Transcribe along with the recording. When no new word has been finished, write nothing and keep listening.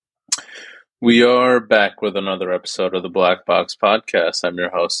We are back with another episode of the Black Box Podcast. I'm your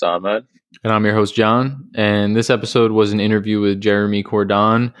host, Ahmed. And I'm your host, John. And this episode was an interview with Jeremy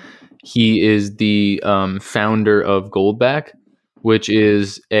Cordon. He is the founder of Goldback, which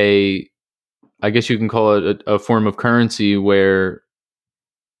is I guess you can call it a form of currency where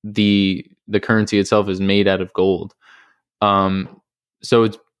the currency itself is made out of gold. So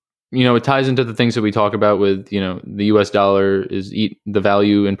it's, it ties into the things that we talk about with, the US dollar is the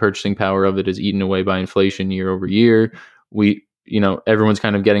value and purchasing power of it is eaten away by inflation year over year. Everyone's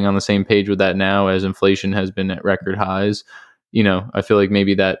kind of getting on the same page with that now as inflation has been at record highs. I feel like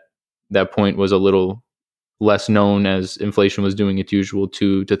maybe that point was a little less known as inflation was doing its usual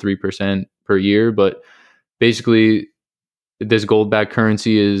 2 to 3% per year. But basically, this gold-backed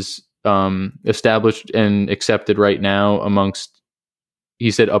currency is established and accepted right now amongst, he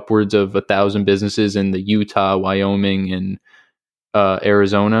said, upwards of 1,000 businesses in the Utah, Wyoming, and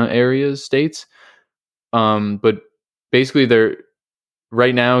Arizona states. But basically,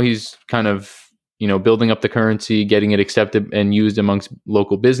 right now he's kind of building up the currency, getting it accepted and used amongst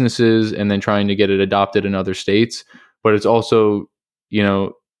local businesses, and then trying to get it adopted in other states. But it's also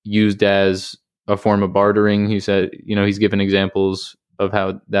used as a form of bartering. He said he's given examples of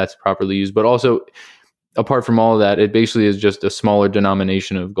how that's properly used, but also, apart from all of that, it basically is just a smaller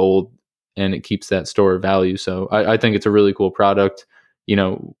denomination of gold, and it keeps that store of value. So I think it's a really cool product.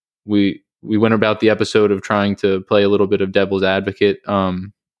 We went about the episode of trying to play a little bit of devil's advocate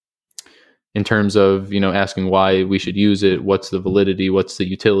in terms of, asking why we should use it, what's the validity, what's the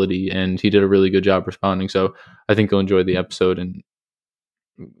utility, and he did a really good job responding. So I think you'll enjoy the episode, and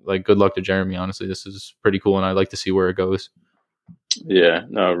good luck to Jeremy. Honestly, this is pretty cool, and I'd like to see where it goes. Yeah,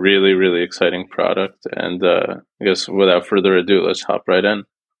 no, really, really exciting product. And I guess without further ado, let's hop right in.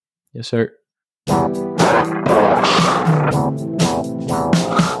 Yes, sir.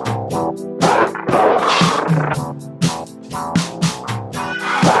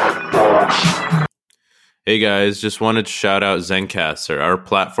 Hey guys, just wanted to shout out Zencastr, our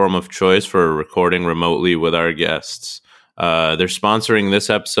platform of choice for recording remotely with our guests. They're sponsoring this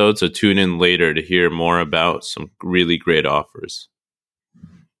episode, so tune in later to hear more about some really great offers.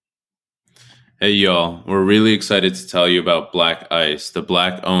 Hey y'all, we're really excited to tell you about Black Ice, the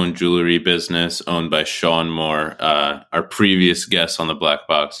Black-owned jewelry business owned by Sean Moore, our previous guest on the Black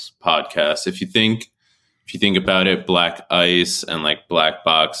Box podcast. If you think about it, Black Ice and Black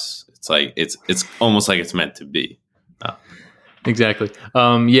Box, it's almost like it's meant to be. Exactly.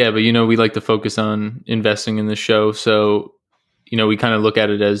 Yeah, but we like to focus on investing in the show, so we kind of look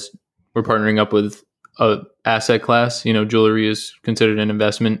at it as we're partnering up with a asset class. Jewelry is considered an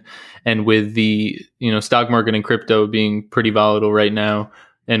investment, and with the stock market and crypto being pretty volatile right now,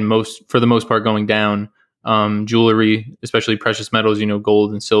 and for the most part going down, jewelry, especially precious metals,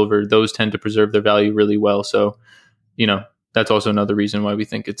 gold and silver, those tend to preserve their value really well. So that's also another reason why we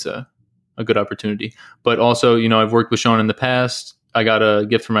think it's a good opportunity. But also, I've worked with Sean in the past. I got a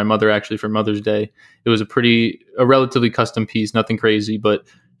gift from my mother actually for Mother's Day. It was a relatively custom piece, nothing crazy, but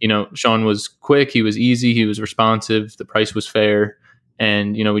Sean was quick, he was easy, he was responsive, the price was fair,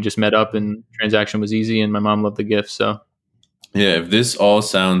 and we just met up and transaction was easy, and my mom loved the gift. So yeah, if this all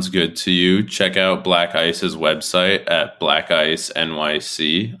sounds good to you, check out Black Ice's website at Black Ice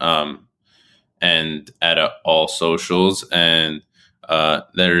NYC, and at all socials, and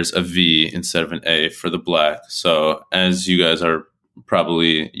there's a V instead of an A for the black. So as you guys are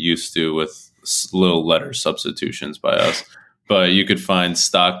probably used to with little letter substitutions by us, but you could find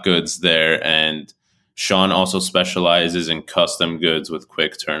stock goods there. And Sean also specializes in custom goods with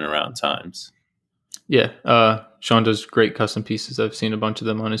quick turnaround times. Yeah. Sean does great custom pieces. I've seen a bunch of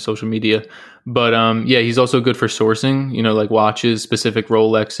them on his social media, but yeah, he's also good for sourcing, like watches, specific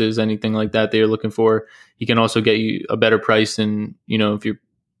Rolexes, anything like that you're looking for. He can also get you a better price than, if you're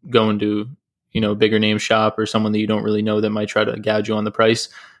going to, a bigger name shop or someone that you don't really know that might try to gouge you on the price.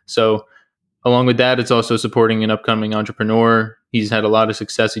 So along with that, it's also supporting an upcoming entrepreneur. He's had a lot of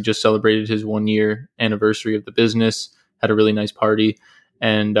success. He just celebrated his 1-year anniversary of the business, had a really nice party.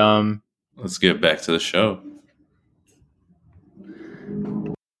 And let's get back to the show.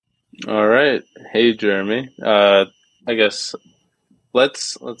 All right. Hey, Jeremy. I guess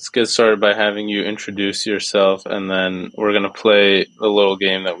let's get started by having you introduce yourself, and then we're going to play a little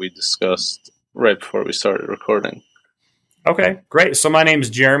game that we discussed right before we started recording. Okay, great. So my name is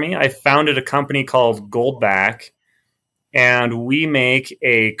Jeremy. I founded a company called Goldback, and we make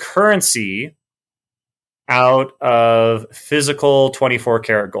a currency out of physical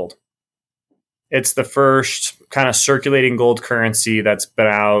 24-karat gold. It's the first kind of circulating gold currency that's been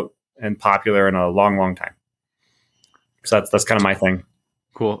out and popular in a long, long time. So that's kind of my thing.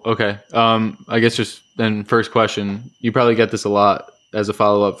 Cool. Okay. I guess just then first question, you probably get this a lot as a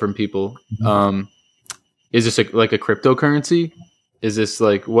follow-up from people. Is this like a cryptocurrency? Is this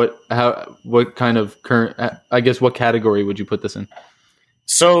like what kind of current, I guess what category would you put this in?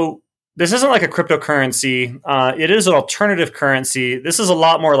 So this isn't like a cryptocurrency. It is an alternative currency. This is a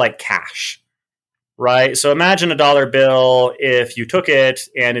lot more like cash, right? So imagine a dollar bill. If you took it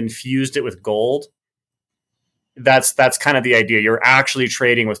and infused it with gold, that's kind of the idea. You're actually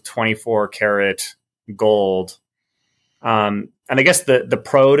trading with 24 karat gold. And I guess the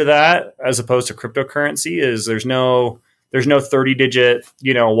pro to that, as opposed to cryptocurrency, is there's no 30 digit,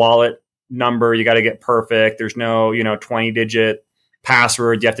 wallet number. You got to get perfect. There's no, 20 digit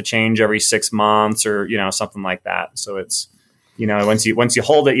password you have to change every 6 months or, something like that. So it's, once you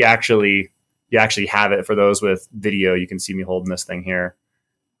hold it, you actually have it. For those with video, you can see me holding this thing here.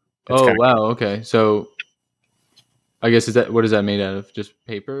 It's wow. Okay. So I guess what is that made out of? Just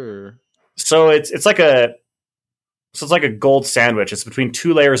paper or? So it's like a gold sandwich. It's between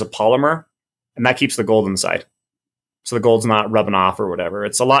 2 layers of polymer, and that keeps the gold inside. So the gold's not rubbing off or whatever.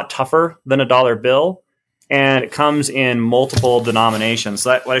 It's a lot tougher than a dollar bill, and it comes in multiple denominations.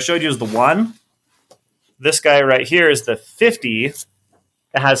 So what I showed you is the 1. This guy right here is the 50. It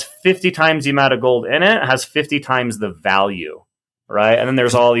has 50 times the amount of gold in it. It has 50 times the value, right? And then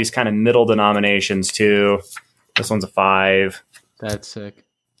there's all these kind of middle denominations too. This one's a 5. That's sick.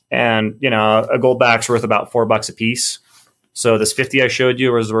 And, a gold back's worth about $4 a piece. So this 50 I showed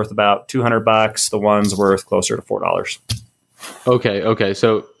you was worth about $200. The one's worth closer to $4. Okay.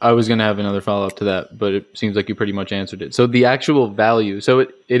 So I was going to have another follow-up to that, but it seems like you pretty much answered it. So the actual value, so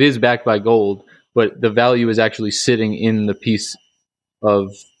it is backed by gold, but the value is actually sitting in the piece of,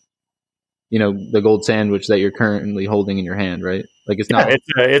 the gold sandwich that you're currently holding in your hand, right? Like it's not.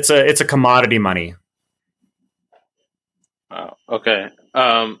 It's a commodity money. Wow. Okay.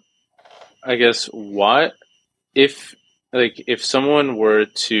 I guess if someone were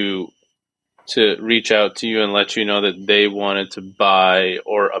to reach out to you and let you know that they wanted to buy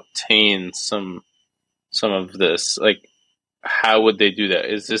or obtain some of this, like how would they do that?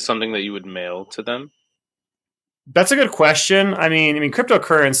 Is this something that you would mail to them? That's a good question. I mean,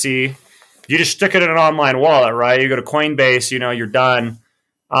 cryptocurrency, you just stick it in an online wallet, right? You go to Coinbase, you're done.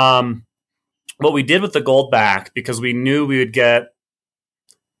 What we did with the gold back, because we knew we would get,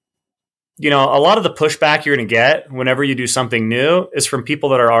 a lot of the pushback you're going to get whenever you do something new is from people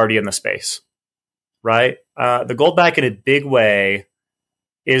that are already in the space, right? The gold back in a big way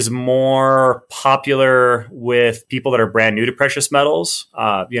is more popular with people that are brand new to precious metals,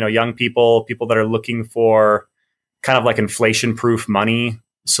 young people that are looking for kind of like inflation-proof money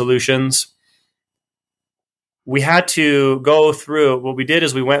solutions. We had to go through, what we did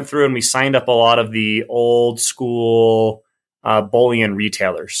is we went through and we signed up a lot of the old school bullion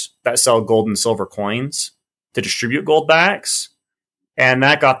retailers that sell gold and silver coins to distribute gold backs. And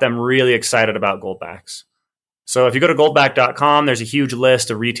that got them really excited about gold backs. So if you go to goldback.com, there's a huge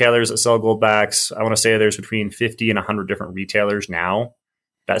list of retailers that sell gold backs. I want to say there's between 50 and 100 different retailers now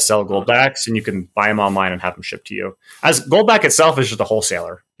that sell gold backs, and you can buy them online and have them shipped to you. As Goldback itself is just a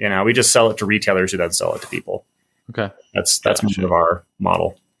wholesaler. We just sell it to retailers who then sell it to people. Okay. That's more of our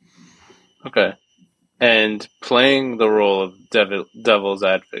model. Okay. And playing the role of devil's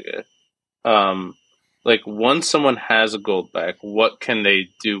advocate, once someone has a gold back, what can they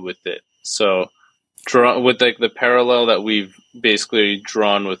do with it? So with the parallel that we've basically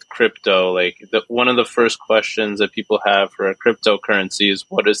drawn with crypto, one of the first questions that people have for a cryptocurrency is,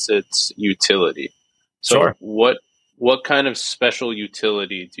 what is its utility? So sure. What kind of special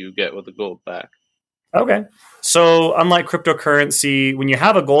utility do you get with a gold back? Okay. So unlike cryptocurrency, when you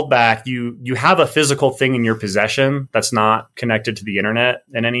have a gold back, you have a physical thing in your possession that's not connected to the internet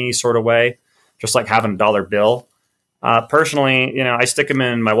in any sort of way, just like having a dollar bill. Personally, I stick them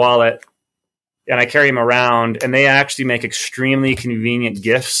in my wallet and I carry them around, and they actually make extremely convenient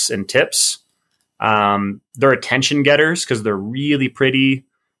gifts and tips. They're attention getters because they're really pretty.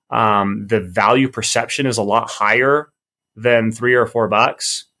 The value perception is a lot higher than $3 or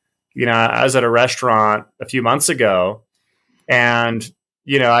 $4. I was at a restaurant a few months ago, and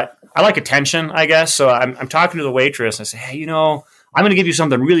I like attention, I guess. So I'm talking to the waitress. And I say, hey, I'm going to give you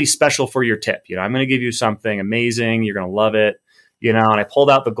something really special for your tip. I'm going to give you something amazing. You're going to love it. And I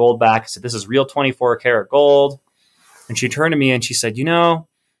pulled out the gold back. I said, this is real 24 karat gold. And she turned to me and she said,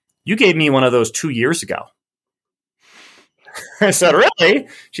 you gave me one of those 2 years ago. I said, really?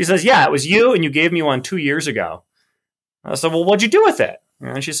 She says, yeah, it was you, and you gave me one 2 years ago. I said, well, what'd you do with it?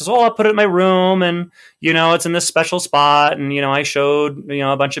 And she says, I put it in my room, and, it's in this special spot. And, I showed,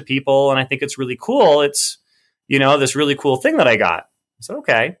 a bunch of people, and I think it's really cool. It's, this really cool thing that I got. said,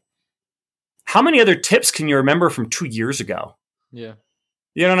 okay. How many other tips can you remember from 2 years ago? Yeah.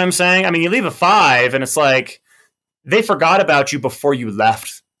 You know what I'm saying? I mean, you leave a 5 and it's like they forgot about you before you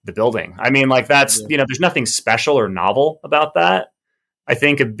left the building. I mean, like that's, there's nothing special or novel about that. I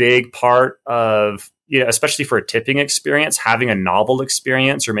think a big part of, especially for a tipping experience, having a novel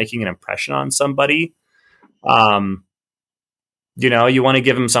experience or making an impression on somebody, you want to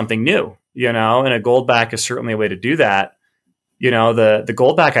give them something new, and a Goldback is certainly a way to do that. The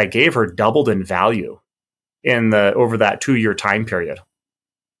Goldback I gave her doubled in value over that 2-year time period,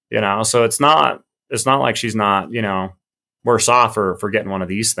 so it's not like she's not, worse off for getting one of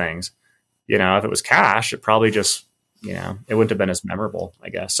these things. If it was cash, it probably just, it wouldn't have been as memorable, I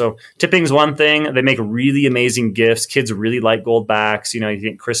guess. So tipping's one thing. They make really amazing gifts. Kids really like Goldbacks. You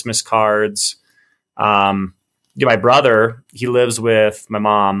think Christmas cards. My brother, he lives with my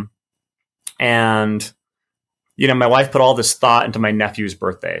mom, and my wife put all this thought into my nephew's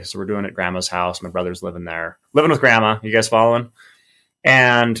birthday. So we're doing it at grandma's house. My brother's living with grandma. You guys following?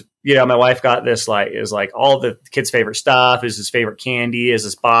 And my wife got this is all the kid's favorite stuff, is his favorite candy, is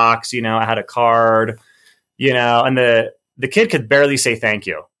this box. I had a card. And the kid could barely say thank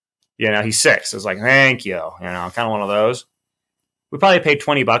you. He's 6. It's like, thank you, kind of one of those. We probably paid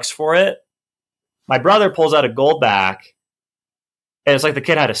 $20 for it. My brother pulls out a Goldback, and it's like the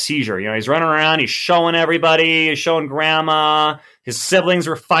kid had a seizure. He's running around, he's showing everybody, he's showing grandma, his siblings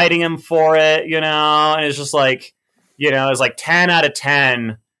were fighting him for it, and it's just like, it's like 10 out of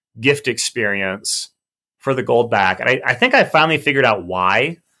 10 gift experience for the Goldback. And I think I finally figured out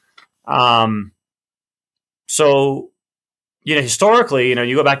why. So, historically,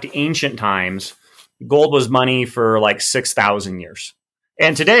 you go back to ancient times, gold was money for like 6,000 years.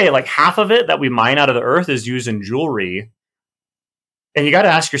 And today, like half of it that we mine out of the earth is used in jewelry. And you got to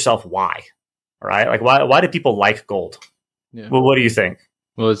ask yourself why, right? Like, why do people like gold? Yeah. Well, what do you think?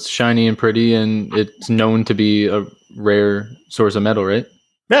 Well, it's shiny and pretty, and it's known to be a rare source of metal, right?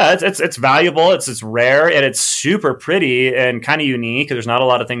 Yeah, it's valuable. It's rare, and it's super pretty and kind of unique. There's not a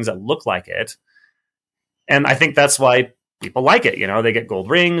lot of things that look like it. And I think that's why people like it. They get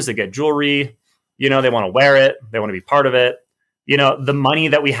gold rings, they get jewelry, they want to wear it, they want to be part of it. The money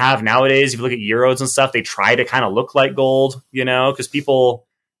that we have nowadays, if you look at euros and stuff, they try to kind of look like gold, because people,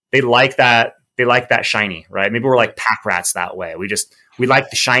 they like that shiny, right? Maybe we're like pack rats that way. We like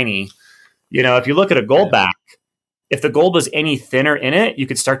the shiny. If you look at a Goldback, if the gold was any thinner in it, you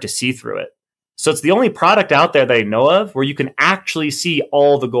could start to see through it. So it's the only product out there that I know of where you can actually see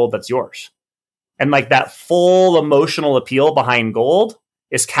all the gold that's yours. And like that full emotional appeal behind gold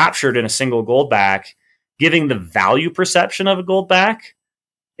is captured in a single Goldback, giving the value perception of a Goldback.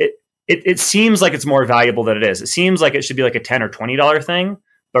 It seems like it's more valuable than it is. It seems like it should be like a $10 or $20 thing,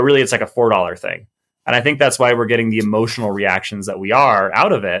 but really it's like a $4 thing. And I think that's why we're getting the emotional reactions that we are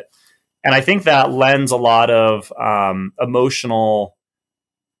out of it. And I think that lends a lot of emotional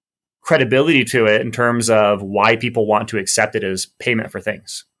credibility to it in terms of why people want to accept it as payment for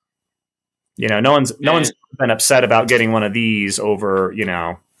things. No one's been upset about getting one of these over,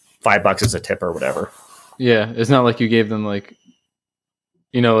 $5 as a tip or whatever. Yeah, it's not like you gave them like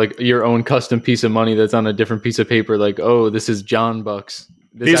your own custom piece of money that's on a different piece of paper. Like, oh, this is John bucks.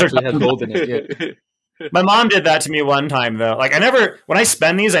 This actually has gold in it. Yeah. My mom did that to me one time though. Like when I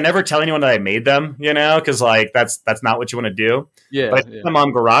spend these, I never tell anyone that I made them, because like that's not what you want to do. Yeah. But my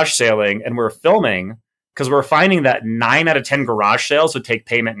mom garage sailing and we're filming because we're finding that 9 out of 10 garage sales would take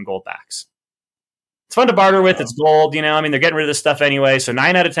payment in Goldbacks. It's fun to barter with. It's gold, I mean, they're getting rid of this stuff anyway. So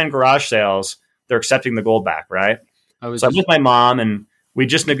 9 out of 10 garage sales, they're accepting the Goldback, right? I'm with my mom and we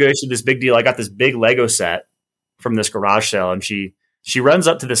just negotiated this big deal. I got this big Lego set from this garage sale, and she runs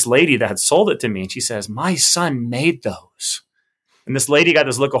up to this lady that had sold it to me, and she says, "My son made those." And this lady got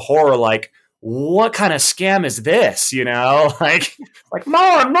this look of horror, like, "What kind of scam is this?" Like,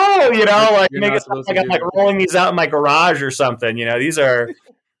 Mom, no, like make it sound like I'm like rolling these out in my garage or something. These are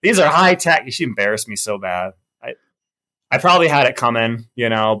high tech. She embarrassed me so bad. I probably had it coming,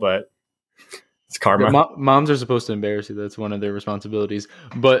 but. It's karma. Yeah, moms are supposed to embarrass you. That's one of their responsibilities.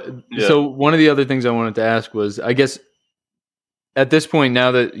 But So one of the other things I wanted to ask was, I guess at this point,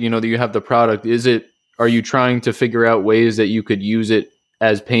 now that that you have the product, are you trying to figure out ways that you could use it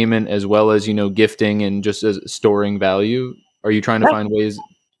as payment as well as gifting and just as storing value? Are you trying to find ways?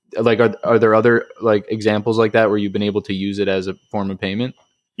 Like, are there other like examples like that where you've been able to use it as a form of payment?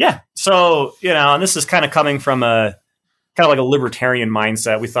 Yeah. So and this is kind of coming from a kind of like a libertarian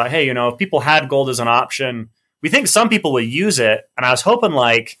mindset. We thought, hey, if people had gold as an option, we think some people will use it. And I was hoping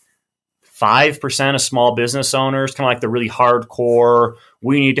like 5% of small business owners, kind of like the really hardcore,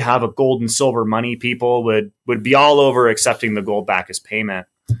 we need to have a gold and silver money people would be all over accepting the gold back as payment.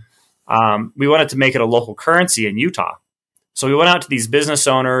 We wanted to make it a local currency in Utah. So we went out to these business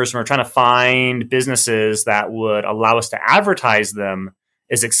owners and we're trying to find businesses that would allow us to advertise them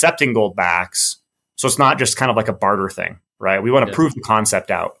as accepting gold backs. So it's not just kind of like a barter thing, right? We want to prove the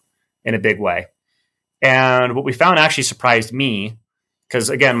concept out in a big way. And what we found actually surprised me, because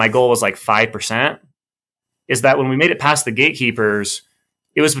again, my goal was like 5%, is that when we made it past the gatekeepers,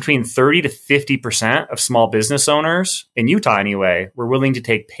 it was between 30 to 50% of small business owners in Utah anyway were willing to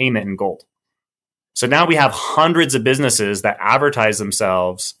take payment in gold. So now we have hundreds of businesses that advertise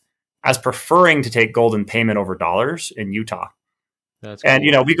themselves as preferring to take gold in payment over dollars in Utah. That's cool.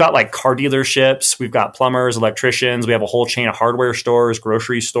 And, we've got like car dealerships, we've got plumbers, electricians, we have a whole chain of hardware stores,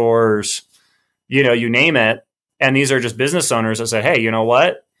 grocery stores, you name it. And these are just business owners that said, hey, you know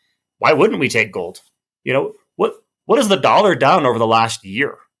what? Why wouldn't we take gold? What is the dollar down over the last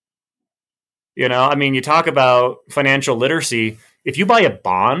year? You talk about financial literacy. If you buy a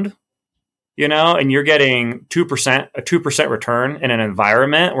bond, and you're getting 2%, a 2% return in an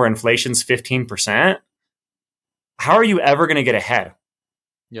environment where inflation's 15%, how are you ever going to get ahead?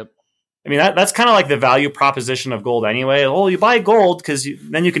 Yep. That's kind of like the value proposition of gold anyway. Oh, you buy gold because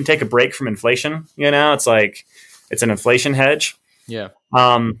then you can take a break from inflation. It's like it's an inflation hedge. Yeah.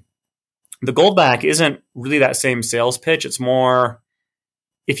 The gold back isn't really that same sales pitch. It's more,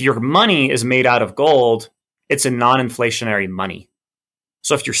 if your money is made out of gold, it's a non-inflationary money.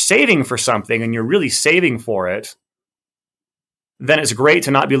 So if you're saving for something and you're really saving for it, then it's great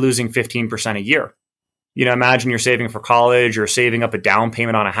to not be losing 15% a year. Imagine you're saving for college or saving up a down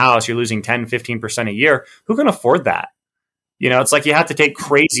payment on a house. You're losing 10, 15% a year. Who can afford that? It's like you have to take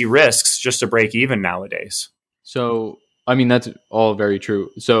crazy risks just to break even nowadays. So, that's all very true.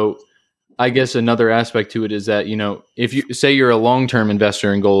 So I guess another aspect to it is that, if you say you're a long-term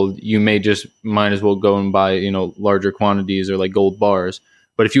investor in gold, you might as well go and buy, larger quantities or like gold bars.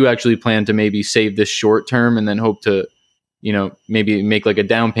 But if you actually plan to maybe save this short term and then hope to, maybe make like a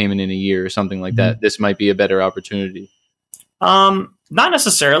down payment in a year or something like that, this might be a better opportunity. Not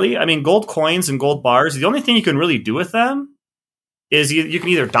necessarily. Gold coins and gold bars, the only thing you can really do with them is you can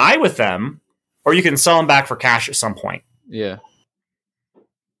either die with them or you can sell them back for cash at some point. Yeah.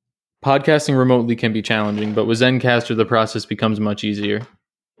 Podcasting remotely can be challenging, but with Zencastr, the process becomes much easier.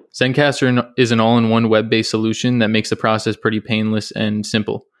 Zencastr is an all-in-one web-based solution that makes the process pretty painless and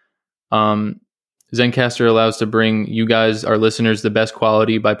simple. Zencastr allows to bring you guys, our listeners, the best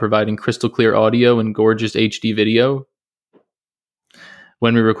quality by providing crystal clear audio and gorgeous HD video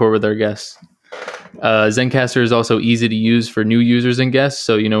when we record with our guests. Zencastr is also easy to use for new users and guests.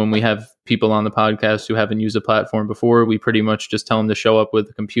 So, when we have people on the podcast who haven't used the platform before, we pretty much just tell them to show up with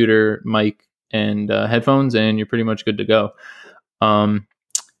a computer, mic, and headphones, and you're pretty much good to go.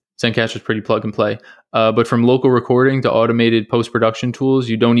 Zencastr is pretty plug and play. But from local recording to automated post-production tools,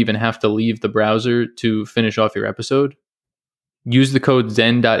 you don't even have to leave the browser to finish off your episode. Use the code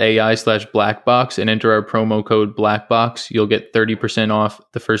zen.ai/blackbox and enter our promo code blackbox. You'll get 30% off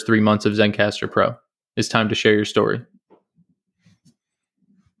the first 3 months of Zencastr Pro. It's time to share your story.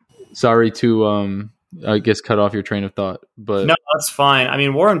 Sorry to, I guess, cut off your train of thought, but no, that's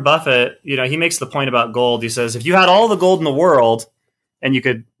fine. Warren Buffett, he makes the point about gold. He says, if you had all the gold in the world and you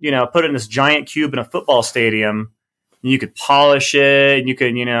could, put it in this giant cube in a football stadium, and you could polish it and you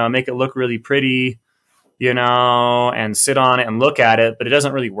could, make it look really pretty, and sit on it and look at it, but it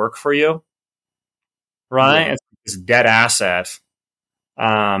doesn't really work for you. Right? Yeah. It's a dead asset.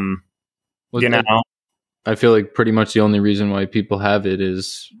 I feel like pretty much the only reason why people have it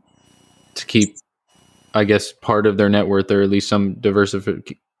is to keep, I guess, part of their net worth, or at least some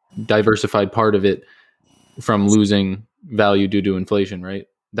diversified part of it, from losing value due to inflation, right?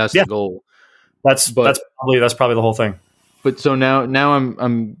 That's the goal. That's probably the whole thing. But so now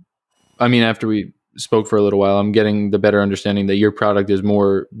I'm after we spoke for a little while, I'm getting the better understanding that your product is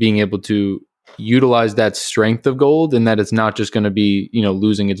more being able to utilize that strength of gold, and that it's not just going to be,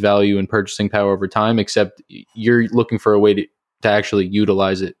 losing its value and purchasing power over time, except you're looking for a way to actually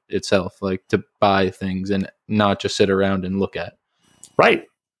utilize it itself, like to buy things and not just sit around and look at. Right.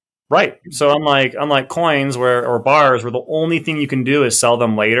 So unlike coins or bars, where the only thing you can do is sell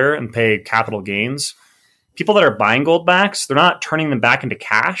them later and pay capital gains, people that are buying gold backs, they're not turning them back into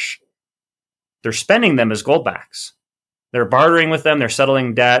cash. They're spending them as gold backs. They're bartering with them. They're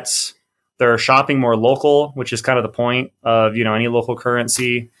settling debts. They're shopping more local, which is kind of the point of, any local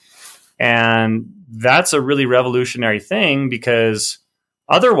currency. And that's a really revolutionary thing, because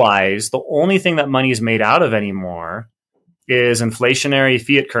otherwise the only thing that money is made out of anymore is inflationary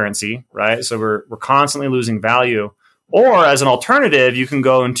fiat currency, right? So we're constantly losing value. Or as an alternative, you can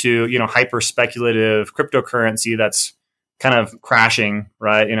go into, hyper speculative cryptocurrency that's kind of crashing,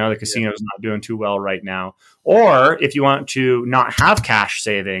 right? The casino is not doing too well right now. Or if you want to not have cash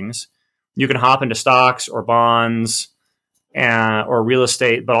savings, you can hop into stocks or bonds or real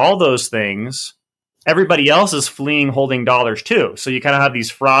estate. But all those things, everybody else is fleeing holding dollars too. So you kind of have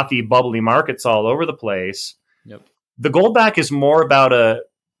these frothy, bubbly markets all over the place. Yep. The Goldback is more about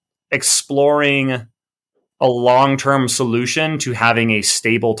exploring a long-term solution to having a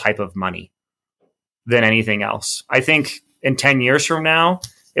stable type of money than anything else. I think in 10 years from now,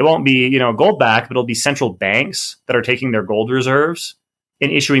 it won't be, Goldback, but it'll be central banks that are taking their gold reserves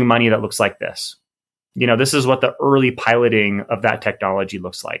and issuing money that looks like this. This is what the early piloting of that technology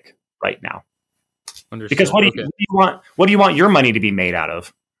looks like right now. Understood. Because what do you want? What do you want your money to be made out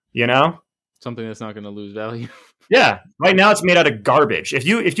of? Something that's not going to lose value. Yeah. Right now it's made out of garbage. If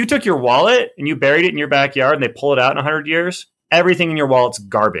you took your wallet and you buried it in your backyard and they pull it out in 100 years, everything in your wallet's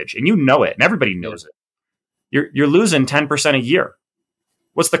garbage. And you know it, and everybody knows it. You're losing 10% a year.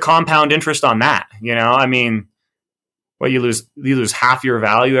 What's the compound interest on that? You lose half your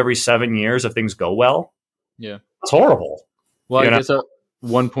value every 7 years if things go well. Yeah. It's horrible. Well, I guess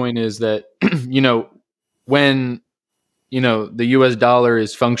one point is that, when, the US dollar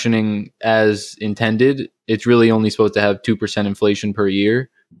is functioning as intended, it's really only supposed to have 2% inflation per year,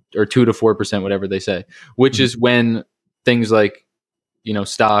 or 2 to 4%, whatever they say, which is when things like,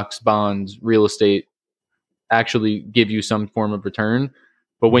 stocks, bonds, real estate actually give you some form of return.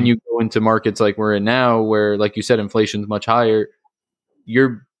 But when you go into markets like we're in now, where, like you said, inflation is much higher,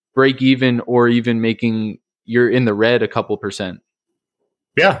 you're break even or even you're in the red a couple percent.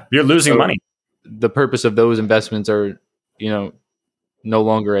 Yeah, you're losing money. The purpose of those investments are, no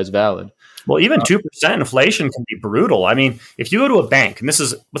longer as valid. Well, even 2% inflation can be brutal. I mean, if you go to a bank, and this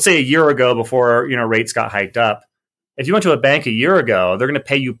is, let's say, a year ago before, rates got hiked up, if you went to a bank a year ago, they're going to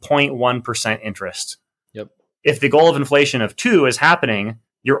pay you 0.1% interest. Yep. If the goal of inflation of 2 is happening,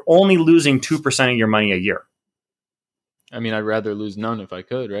 you're only losing 2% of your money a year. I mean, I'd rather lose none if I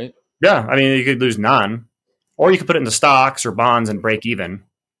could, right? Yeah. I mean, you could lose none, or you could put it into stocks or bonds and break even,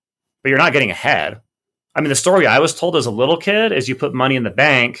 but you're not getting ahead. I mean, the story I was told as a little kid is you put money in the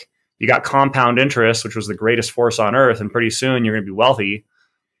bank, you got compound interest, which was the greatest force on earth, and pretty soon you're going to be wealthy.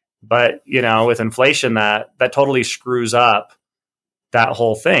 But, with inflation, that totally screws up that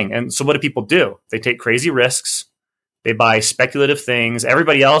whole thing. And so what do people do? They take crazy risks. They buy speculative things.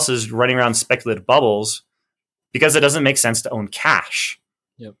 Everybody else is running around speculative bubbles because it doesn't make sense to own cash.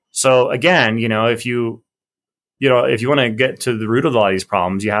 Yep. So again, if you want to get to the root of a lot of these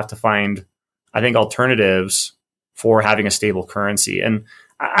problems, you have to find, I think, alternatives for having a stable currency. And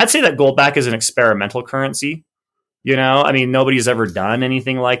I'd say that Goldback is an experimental currency. Nobody's ever done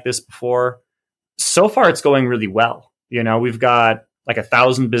anything like this before. So far, it's going really well. We've got like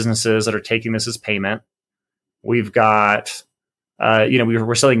 1,000 businesses that are taking this as payment. We've got,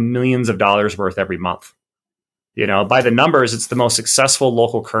 we're selling millions of dollars worth every month. By the numbers, it's the most successful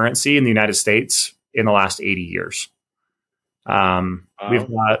local currency in the United States in the last 80 years. Wow.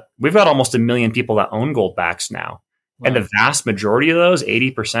 We've got almost 1 million people that own Goldbacks now. Wow. And the vast majority of those,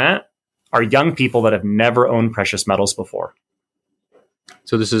 80%, are young people that have never owned precious metals before.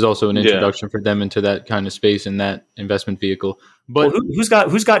 So this is also an introduction for them into that kind of space and that investment vehicle. But who's got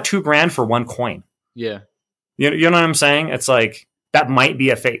 $2,000 for one coin? Yeah. You know what I'm saying? It's like, that might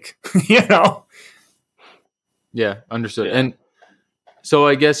be a fake, Yeah, understood. Yeah. And so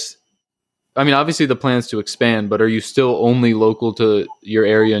I guess, obviously the plan's to expand, but are you still only local to your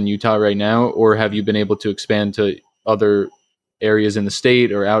area in Utah right now? Or have you been able to expand to other areas in the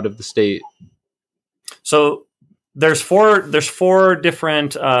state or out of the state? So there's four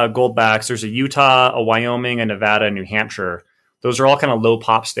different Goldbacks. There's a Utah, a Wyoming, a Nevada, and New Hampshire. Those are all kind of low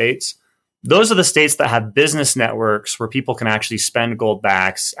pop states. Those are the states that have business networks where people can actually spend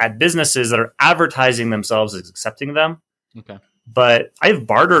Goldbacks at businesses that are advertising themselves as accepting them. Okay. But I've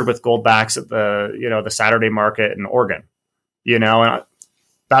bartered with Goldbacks at the Saturday market in Oregon, and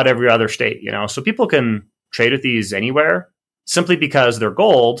about every other state, so people can trade with these anywhere simply because they're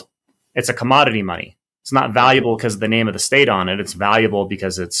gold. It's a commodity money. It's not valuable because of the name of the state on it. It's valuable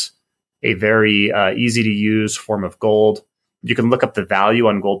because it's a very easy to use form of gold. You can look up the value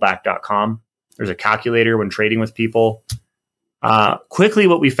on goldback.com. There's a calculator when trading with people. Quickly,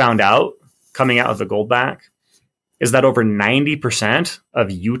 what we found out coming out of the Goldback is that over 90%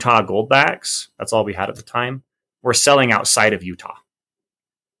 of Utah Goldbacks, that's all we had at the time, were selling outside of Utah.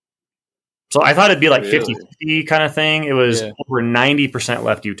 So I thought it'd be like 50-50 kind of thing. It was over 90%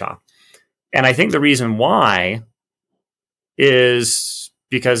 left Utah. And I think the reason why is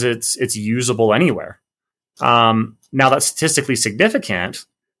because it's usable anywhere. Now that's statistically significant.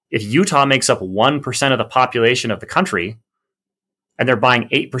 If Utah makes up 1% of the population of the country and they're buying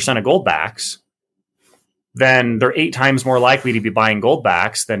 8% of goldbacks, then they're 8 times more likely to be buying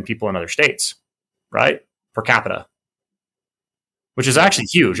goldbacks than people in other states, right? Per capita, which is actually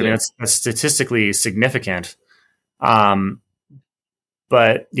huge. I mean, that's statistically significant. But,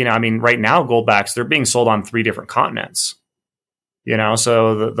 I mean, right now, goldbacks, they're being sold on 3 different continents,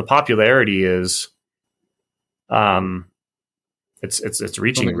 so the popularity is, it's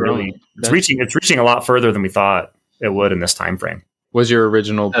reaching it's reaching a lot further than we thought it would in this time frame. Was your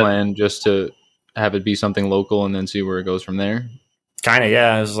original plan just to have it be something local and then see where it goes from there? Kind of,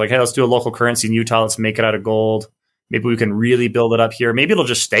 yeah. It was like, hey, let's do a local currency in Utah. Let's make it out of gold. Maybe we can really build it up here. Maybe it'll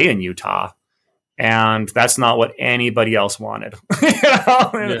just stay in Utah. And that's not what anybody else wanted. When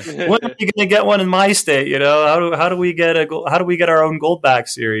are you going to get one in my state? How do we get our own goldback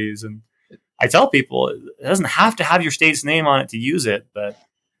series? And I tell people it doesn't have to have your state's name on it to use it, but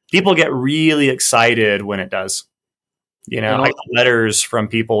people get really excited when it does. I get letters from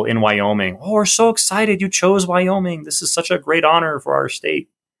people in Wyoming. Oh, we're so excited you chose Wyoming. This is such a great honor for our state.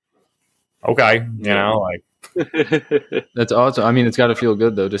 Okay, That's awesome. I mean, it's got to feel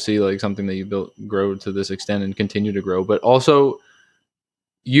good though to see like something that you built grow to this extent and continue to grow. But also,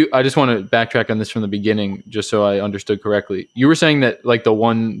 I just want to backtrack on this from the beginning, just so I understood correctly. You were saying that like the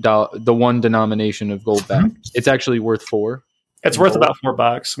one denomination of goldback, it's actually worth $4. It's worth about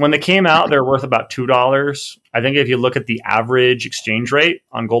 $4. When they came out, they're worth about $2. I think if you look at the average exchange rate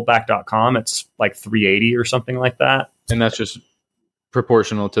on goldback.com, it's like $3.80 or something like that. And that's just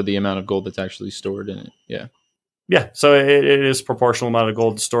proportional to the amount of gold that's actually stored in it. Yeah. Yeah. So it is proportional amount of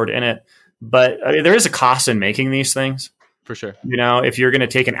gold stored in it. But there is a cost in making these things. For sure. If you're going to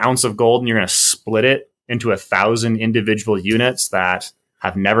take an ounce of gold and you're going to split it into 1,000 individual units that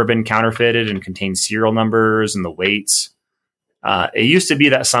have never been counterfeited and contain serial numbers and the weights, it used to be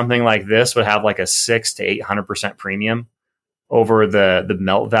that something like this would have like a 600% to 800% premium over the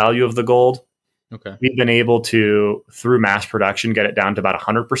melt value of the gold. Okay. We've been able to, through mass production, get it down to about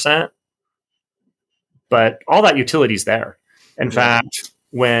 100%. But all that utility is there. In fact,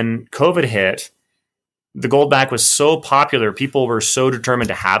 when COVID hit, the goldback was so popular, people were so determined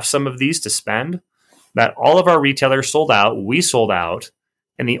to have some of these to spend that all of our retailers sold out. We sold out.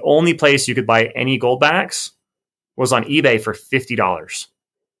 And the only place you could buy any goldbacks was on eBay for $50.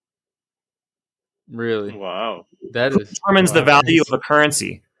 Really? Wow. That determines the value of a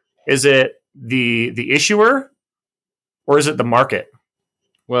currency. Is it the issuer or is it the market?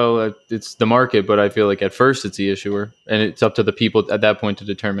 Well, it's the market, but I feel like at first it's the issuer, and it's up to the people at that point to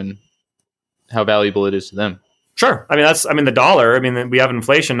determine how valuable it is to them. Sure. The dollar, we have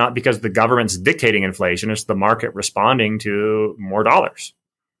inflation not because the government's dictating inflation, it's the market responding to more dollars,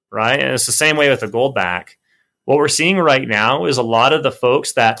 right? And it's the same way with the goldback. What we're seeing right now is a lot of the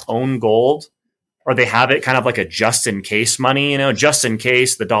folks that own gold, or they have it kind of like a just in case money, just in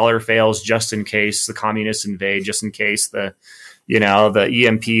case the dollar fails, just in case the communists invade, just in case the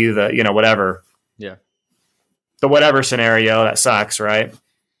EMP, whatever. Yeah. The whatever scenario that sucks, right?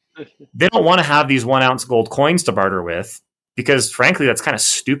 They don't want to have these 1 ounce gold coins to barter with because frankly, that's kind of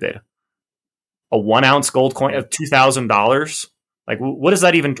stupid. A 1 ounce gold coin of $2,000. Like what does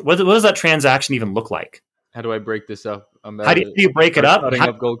that transaction even look like? How do I break this up? How do you break it up? Cutting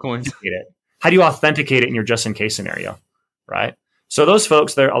up gold coins. How do you authenticate it in your just in case scenario? Right. So those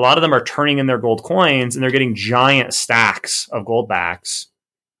folks there, a lot of them are turning in their gold coins and they're getting giant stacks of goldbacks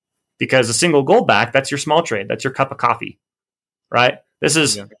because a single goldback, that's your small trade. That's your cup of coffee. Right. This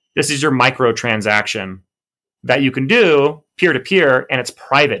is your micro transaction that you can do peer to peer and it's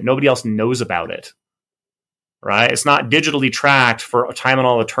private. Nobody else knows about it. Right. It's not digitally tracked for a time and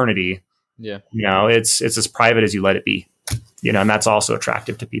all eternity. Yeah. It's as private as you let it be, and that's also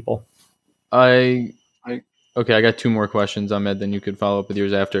attractive to people. Okay, I got 2 more questions, Ahmed, then you could follow up with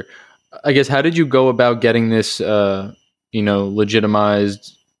yours after. I guess, how did you go about getting this,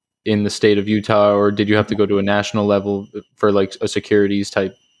 legitimized in the state of Utah, or did you have to go to a national level for like a securities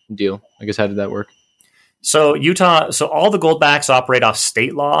type deal? I guess, how did that work? So all the goldbacks operate off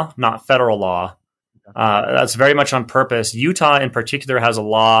state law, not federal law. That's very much on purpose. Utah in particular has a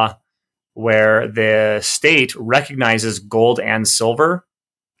law where the state recognizes gold and silver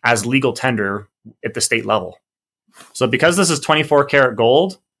as legal tender at the state level. So because this is 24 karat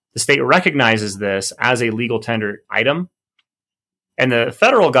gold, the state recognizes this as a legal tender item. And the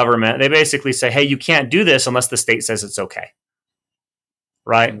federal government, they basically say, hey, you can't do this unless the state says it's okay.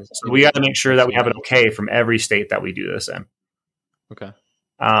 Right? So we got to make sure that we have it okay from every state that we do this in. Okay.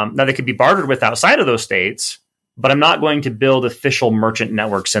 Now they could be bartered with outside of those states, but I'm not going to build official merchant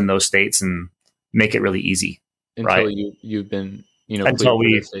networks in those states and make it really easy. Until right? you've been, Until cleared for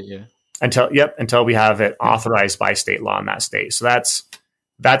we- the state, yeah. Until we have it authorized by state law in that state. So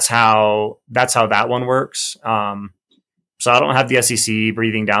that's how that one works. So I don't have the SEC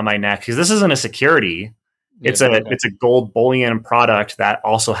breathing down my neck because this isn't a security. It's a gold bullion product that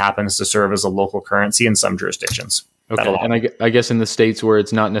also happens to serve as a local currency in some jurisdictions. Okay. And I guess in the states where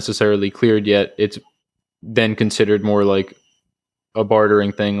it's not necessarily cleared yet, it's then considered more like a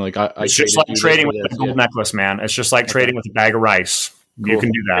bartering thing. Like it's just like trading with a gold necklace, man. It's just like trading with a bag of rice. Cool. You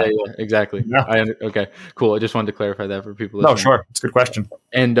can do that. Yeah, exactly. Yeah. Okay, cool. I just wanted to clarify that for people. No, sure. It's a good question.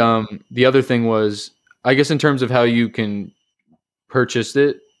 And the other thing was, I guess in terms of how you can purchase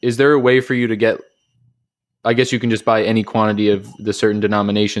it, is there a way for you to get, I guess you can just buy any quantity of the certain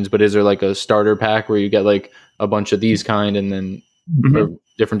denominations, but is there like a starter pack where you get like a bunch of these kind and then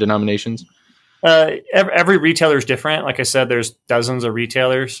different denominations? Every retailer is different. Like I said, there's dozens of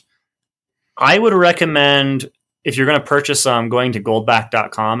retailers. I would recommend, if you're going to purchase some, going to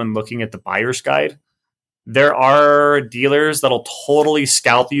goldback.com and looking at the buyer's guide. There are dealers that'll totally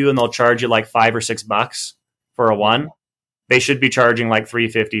scalp you and they'll charge you like $5 or $6 for a one. They should be charging like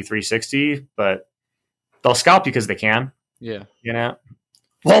 $350, $360, but they'll scalp you because they can. Yeah.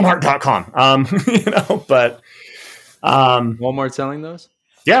 Walmart.com. But Walmart selling those?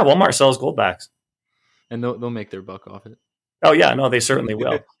 Yeah, Walmart sells goldbacks. And they'll make their buck off it. Oh yeah, no, they certainly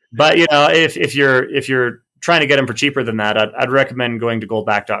will. But if you're trying to get them for cheaper than that, I'd recommend going to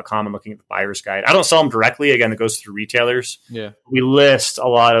goldback.com and looking at the buyer's guide. I don't sell them directly. Again, it goes through retailers. Yeah. We list a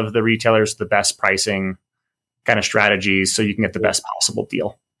lot of the retailers, the best pricing kind of strategies, so you can get the best possible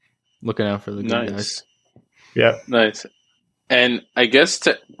deal. Looking out for the good guys. Yeah. Nice. And I guess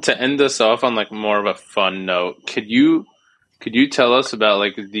to end this off on like more of a fun note, could you tell us about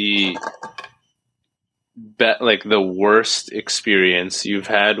like the worst experience you've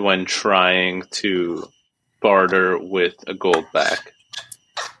had when trying to barter with a goldback?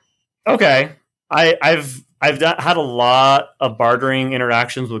 Okay, I've had a lot of bartering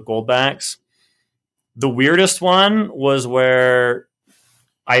interactions with goldbacks. The weirdest one was where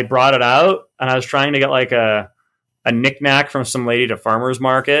I brought it out and I was trying to get like a knickknack from some lady at a farmer's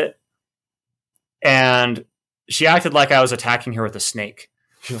market, and she acted like I was attacking her with a snake.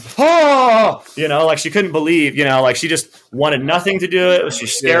 She was like, oh, like she couldn't believe, like she just wanted nothing to do it.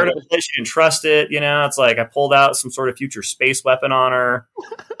 She's scared of it. She didn't trust it. It's like I pulled out some sort of future space weapon on her,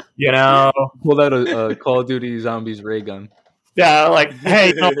 Pulled out a Call of Duty Zombies ray gun. Yeah. Like,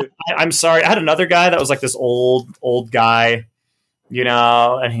 hey, I'm sorry. I had another guy that was like this old guy,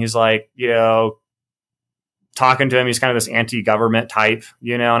 and he's like, talking to him, he's kind of this anti-government type,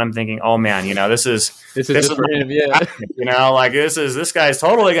 and I'm thinking, oh man, this is for him, yeah. This guy's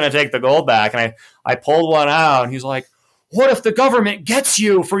totally going to take the gold back. And I pulled one out, and he's like, what if the government gets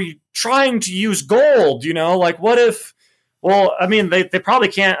you for trying to use gold? Like what if? Well, I mean, they probably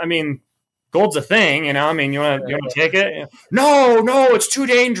can't. I mean, gold's a thing, you want to take it? No, it's too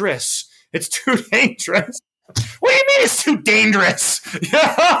dangerous. It's too dangerous. What do you mean it's too dangerous?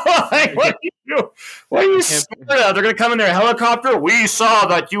 Like, what are you scared of? They're going to come in their helicopter. We saw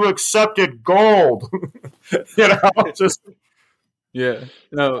that you accepted gold. Just yeah.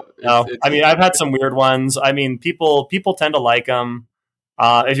 No. I mean, I've had some weird ones. I mean, people tend to like them.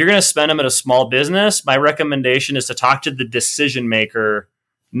 If you're going to spend them at a small business, my recommendation is to talk to the decision maker,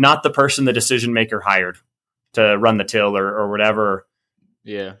 not the person the decision maker hired to run the till or whatever.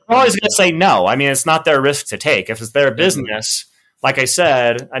 Yeah. I'm always going to say no. I mean, it's not their risk to take. If it's their business, like I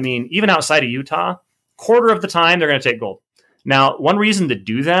said, I mean, even outside of Utah, quarter of the time they're going to take gold. Now, one reason to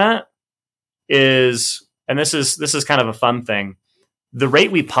do that is, and this is kind of a fun thing, the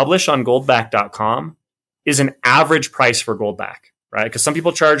rate we publish on goldback.com is an average price for goldback, right? Because some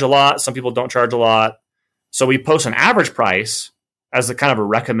people charge a lot, some people don't charge a lot. So we post an average price as a kind of a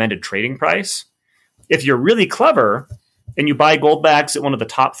recommended trading price. If you're really clever and you buy goldbacks at one of the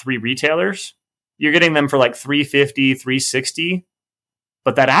top 3 retailers, you're getting them for like $350, $360,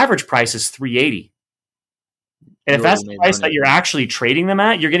 but that average price is $380. And if that's the price that you're actually trading them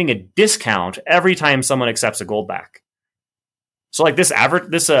at, you're getting a discount every time someone accepts a goldback. So like this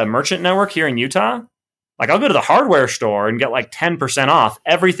merchant network here in Utah, like I'll go to the hardware store and get like 10% off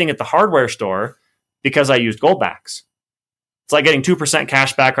everything at the hardware store because I used goldbacks. It's like getting 2%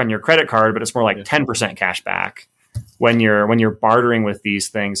 cash back on your credit card, but it's more like 10% cash back when you're bartering with these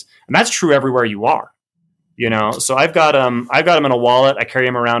things. And that's true everywhere you are. So I've got them in a wallet. I carry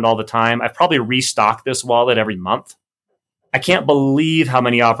them around all the time. I've probably restocked this wallet every month. I can't believe how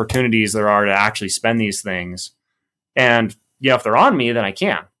many opportunities there are to actually spend these things. And if they're on me, then I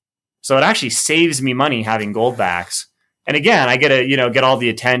can. So it actually saves me money having Goldbacks. And again, I get to, get all the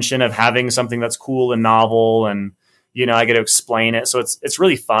attention of having something that's cool and novel, and, I get to explain it. So it's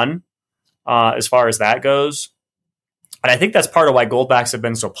really fun as far as that goes. And I think that's part of why Goldbacks have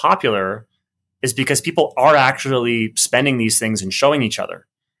been so popular, is because people are actually spending these things and showing each other.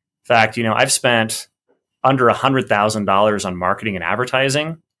 In fact, I've spent under $100,000 on marketing and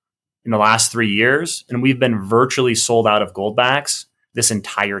advertising in the last 3 years, and we've been virtually sold out of Goldbacks this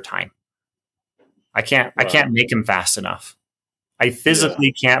entire time. I can't make them fast enough. I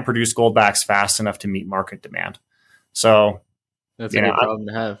physically can't produce Goldbacks fast enough to meet market demand. So that's a good problem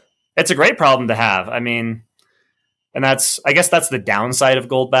to have. It's a great problem to have. I mean, and I guess that's the downside of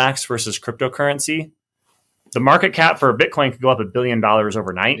Goldbacks versus cryptocurrency. The market cap for Bitcoin could go up $1 billion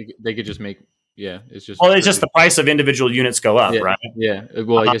overnight. They could just make, it's just. Well, it's just the price of individual units go up, right? Yeah.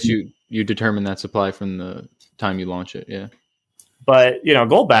 Well, I guess you determine that supply from the time you launch it. Yeah. But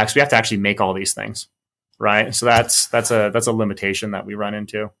Goldbacks, we have to actually make all these things, right? So that's a limitation that we run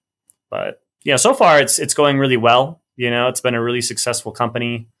into. But so far it's going really well. It's been a really successful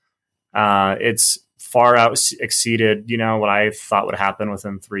company. It's far out exceeded what I thought would happen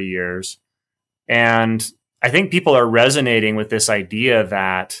within 3 years, and I think people are resonating with this idea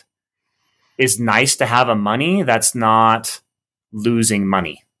that it's nice to have a money that's not losing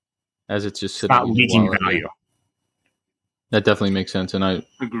money, as it's just not leaking value. That definitely makes sense, and I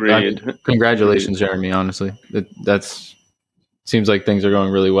agreed. Congratulations, Jeremy. Honestly, that's seems like things are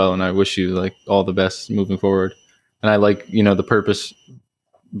going really well, and I wish you like all the best moving forward. And I like the purpose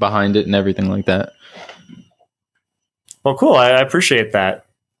behind it and everything like that. Well, cool. I appreciate that.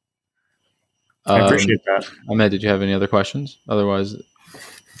 Ahmed, did you have any other questions? Otherwise,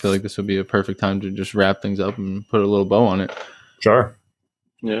 I feel like this would be a perfect time to just wrap things up and put a little bow on it. Sure.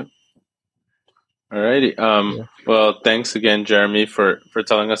 Yeah. Alrighty. Well, thanks again, Jeremy, for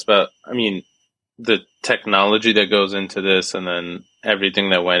telling us about, the technology that goes into this, and then everything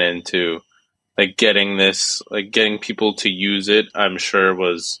that went into getting people to use it. I'm sure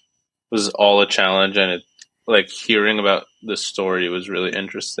was all a challenge, and hearing about the story was really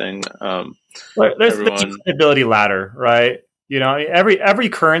interesting. There's the credibility ladder, right? Every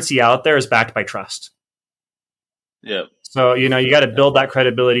currency out there is backed by trust. Yeah. So you got to build that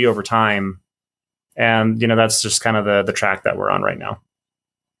credibility over time. And, that's just kind of the track that we're on right now.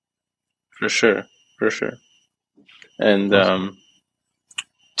 For sure. And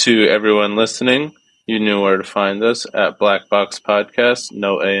to everyone listening, you know where to find us at Black Box Podcast,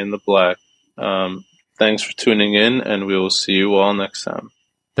 no A in the black. Thanks for tuning in, and we will see you all next time.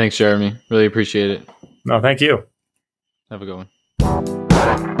 Thanks, Jeremy. Really appreciate it. No, thank you. Have a good one.